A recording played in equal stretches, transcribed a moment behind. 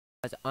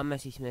Guys, I'm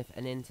Messi Smith,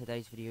 and in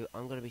today's video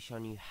I'm going to be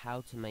showing you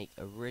how to make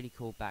a really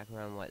cool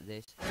background like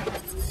this. To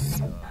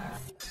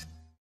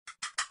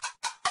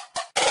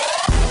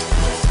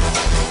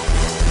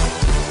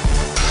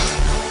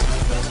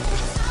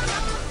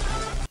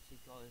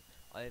go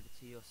over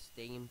to your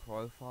Steam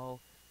profile,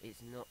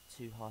 it's not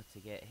too hard to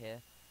get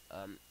here.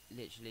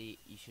 Literally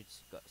you should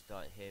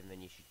start here, and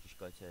then you should just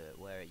go to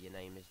where your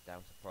name is down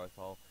to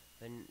profile.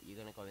 Then you're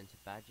going to go into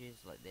badges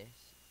like this.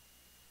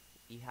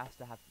 You have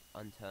to have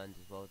unturned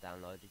as well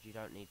downloaded. You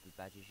don't need the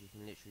badges, you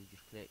can literally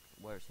just click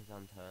where it says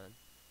unturned.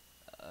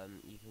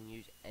 You can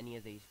use any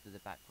of these for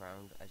the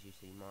background. As you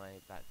see, my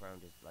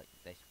background is like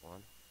this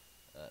one,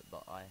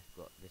 but I've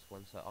got this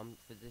one, so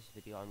for this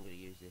video I'm going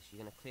to use this. You're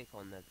going to click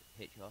on the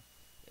picture,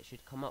 it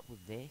should come up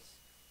with this,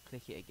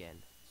 click it again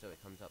so it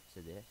comes up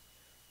to this.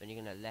 Then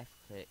you're going to left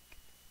click,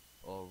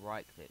 or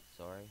right click,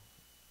 sorry,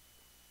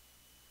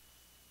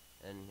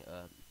 and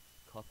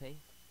copy,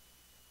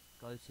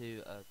 go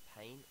to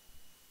paint,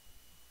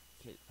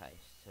 click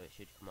paste, so it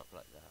should come up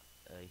like that.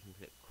 You can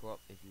click crop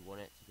if you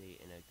want it to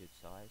be in a good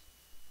size.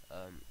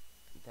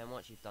 Then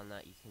once you've done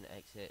that, you can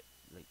exit,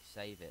 like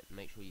save it.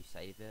 Make sure you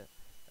save it.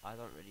 I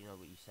don't really know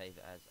what you save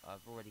it as.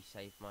 I've already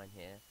saved mine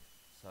here,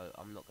 so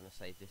I'm not going to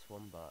save this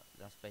one, but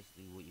that's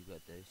basically what you've got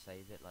to do,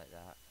 save it like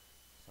that.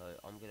 So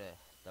I'm going to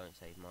don't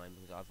save mine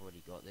because I've already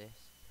got this.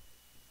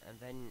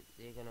 And then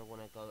you're going to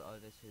want to go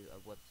over to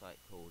a website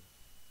called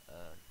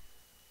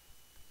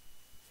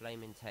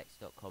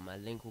flamingtext.com. A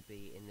link will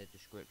be in the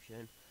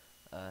description.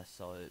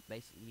 So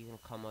basically you're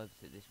going to come over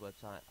to this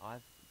website.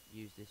 I've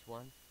used this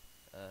one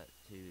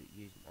to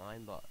use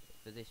mine, but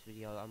for this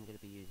video I'm going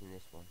to be using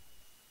this one.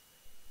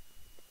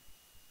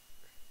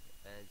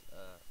 And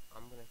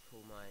I'm going to call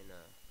mine,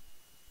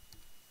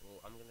 well,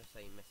 I'm going to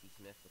say Messi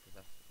Smith because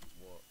that's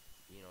what,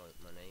 you know,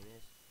 my name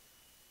is.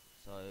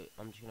 So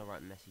I'm just going to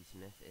write Messi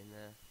Smith in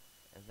there.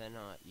 And then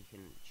you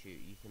can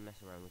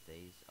mess around with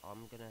these.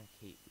 I'm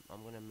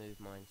gonna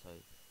move mine so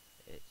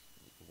it's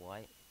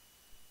white.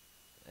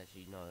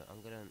 Actually no,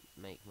 I'm gonna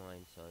make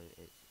mine so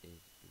it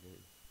is blue.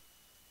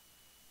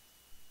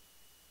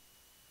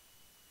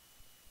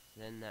 So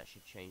then that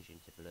should change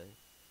into blue,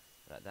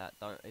 like that.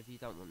 If you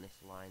don't want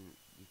this line,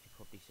 you could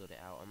probably sort it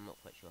out. I'm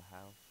not quite sure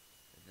how.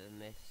 Then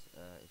this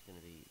is gonna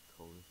be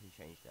cool. You can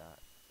change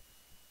that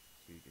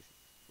to just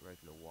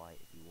regular white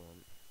if you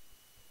want.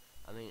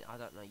 I mean, I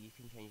don't know, you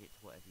can change it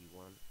to whatever you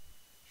want.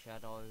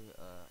 Shadow,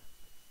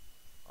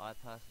 I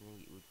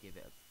personally would give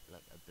it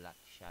like a black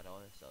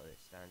shadow so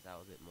it stands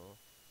out a bit more.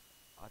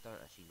 I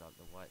don't actually like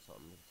the white, so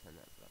I'm going to turn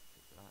that black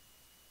to black.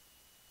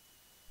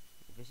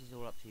 This is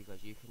all up to you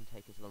guys, you can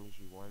take as long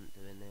as you want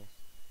doing this.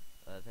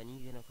 Then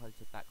you're going to go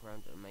to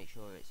background and make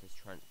sure it says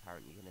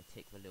transparent. You're going to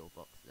tick the little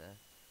box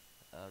there.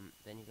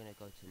 Then you're going to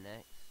go to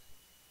next.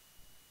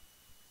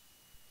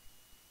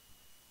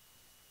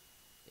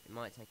 It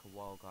might take a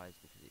while, guys,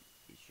 because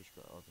it's just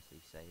got to obviously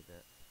save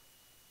it.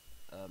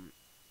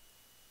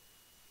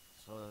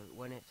 So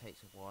when it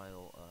takes a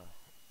while,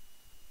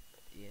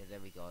 yeah, there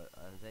we go.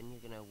 Then you're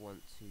gonna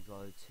want to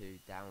go to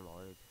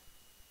download.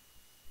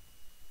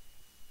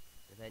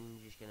 Then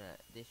you're just gonna,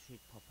 this should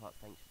pop up,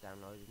 thanks for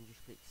downloading.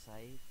 Just click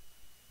save,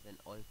 then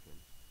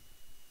open.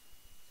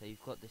 So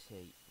you've got this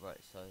here, right?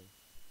 So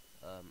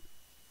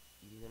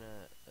you're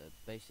gonna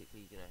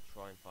basically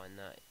try and find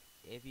that.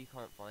 If you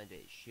can't find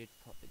it, it should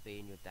be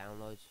in your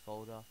downloads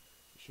folder.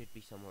 It should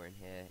be somewhere in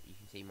here. You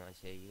can see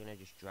mine's here. You're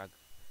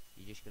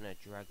just gonna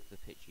drag the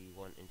picture you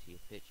want into your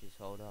pictures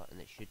folder,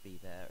 and it should be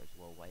there as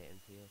well,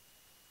 waiting for you.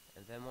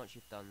 And then once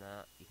you've done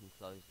that, you can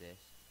close this.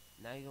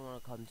 Now you're gonna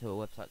want to come to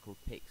a website called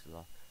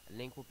Pixlr. A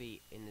link will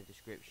be in the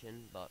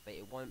description, but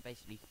it won't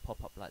basically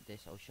pop up like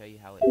this. I'll show you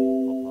how it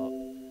will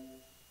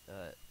pop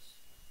up.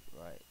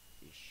 Right,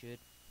 it should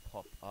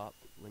pop up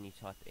when you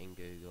type it in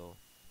Google.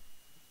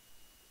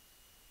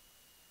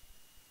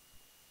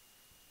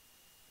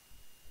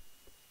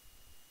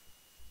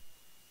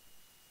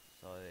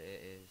 So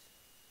it is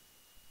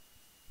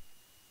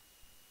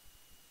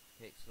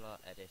Pixlr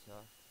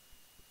editor.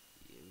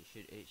 It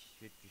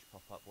should just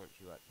pop up once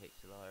you write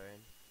Pixlr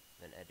in,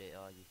 then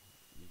editor.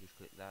 You just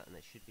click that, and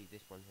it should be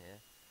this one here.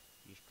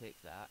 You just click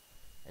that,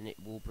 and it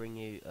will bring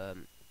you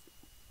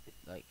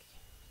like,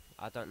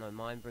 I don't know,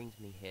 mine brings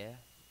me here,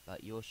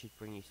 but yours should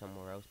bring you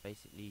somewhere else.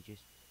 Basically, you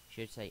just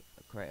should say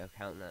create an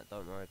account. That,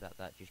 don't worry about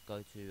that. Just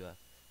go to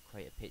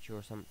create a picture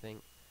or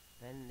something.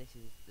 Then this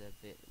is the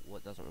bit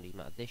what doesn't really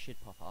matter. This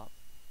should pop up.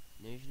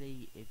 And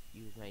usually, if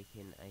you was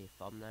making a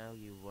thumbnail,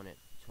 you want it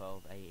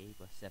 1280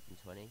 by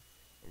 720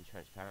 and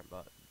transparent.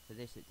 But for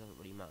this, it doesn't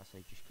really matter. So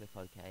just click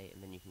OK,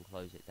 and then you can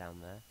close it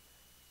down there.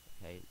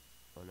 Okay,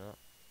 or not.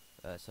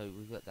 So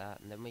we've got that,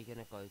 and then we're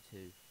gonna go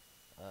to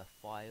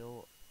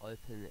File,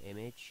 Open the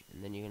image,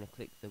 and then you're gonna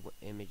click the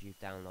image you've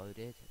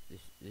downloaded.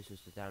 This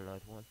was the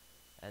download one.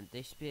 And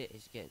this bit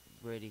is getting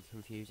really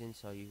confusing,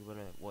 so you want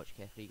to watch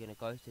carefully. You're going to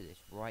go to this,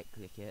 right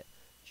click it,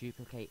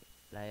 duplicate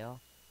layer,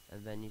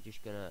 and then you're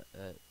just going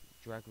to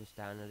drag this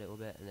down a little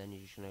bit, and then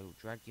you're just going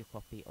to drag your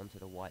copy onto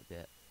the white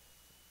bit.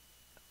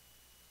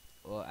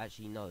 Or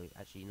actually no,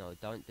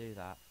 don't do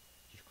that.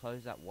 just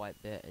close that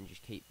white bit and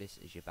just keep this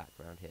as your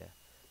background here.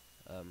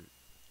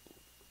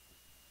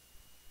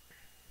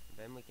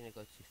 Then we're going to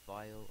go to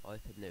File,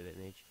 Open New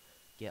Image,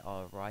 get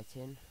our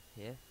writing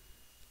here.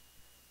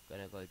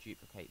 Gonna go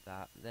duplicate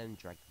that, then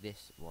drag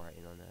this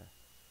writing on there.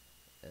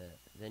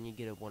 Then you're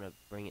gonna want to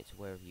bring it to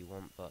wherever you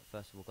want, but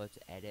first of all go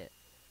to Edit,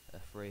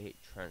 free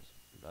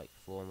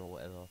transform or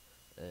whatever.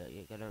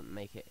 You're gonna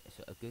make it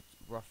so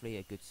roughly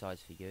a good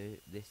size for you.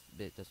 This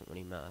bit doesn't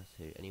really matter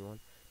to anyone.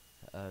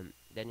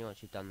 Then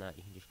once you've done that,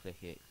 you can just click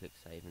it, click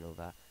save and all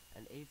that.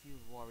 And if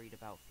you're worried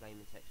about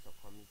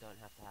flamingtext.com, you don't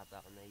have to have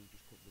that on there. You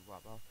just click the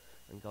rubber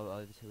and go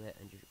over to it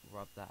and just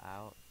rub that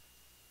out.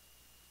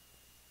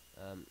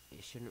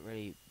 It shouldn't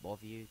really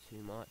bother you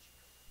too much,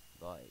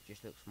 but it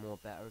just looks more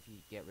better if you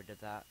get rid of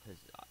that, because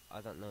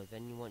I don't know.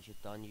 Then once you're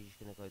done, you're just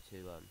gonna go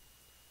to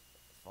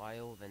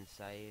File, then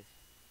save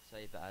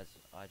it as,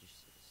 I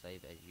just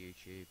save it as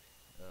YouTube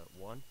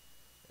 1.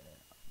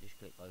 Just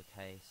click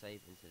OK, save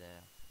into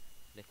there,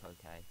 click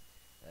OK.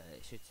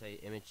 It should say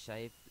image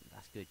saved.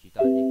 That's good. You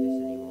don't need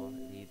this anymore.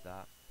 Leave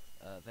that.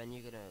 Then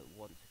you're gonna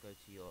want to go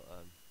to your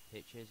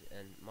pictures,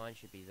 and mine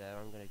should be there.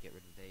 I'm gonna get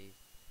rid of these.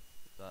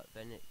 But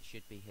then it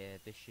should be here.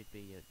 This should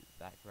be your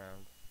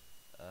background.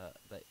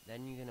 But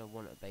then you're gonna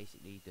want to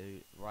basically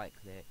do right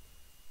click,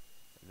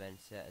 then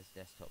set as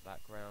desktop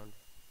background.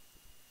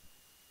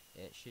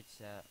 It should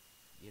set.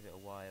 Give it a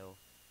while.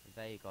 And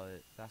there you go.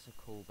 That's a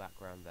cool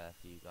background there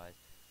for you guys.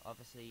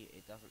 Obviously,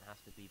 it doesn't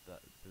have to be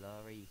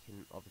blurry. You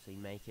can obviously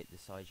make it the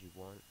size you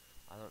want.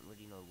 I don't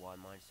really know why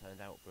mine's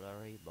turned out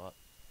blurry, but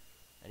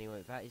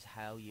anyway, that is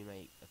how you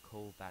make a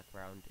cool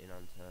background in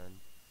Unturned.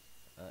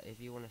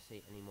 If you want to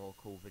see any more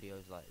cool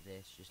videos like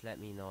this, just let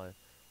me know.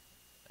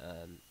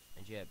 And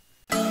yeah.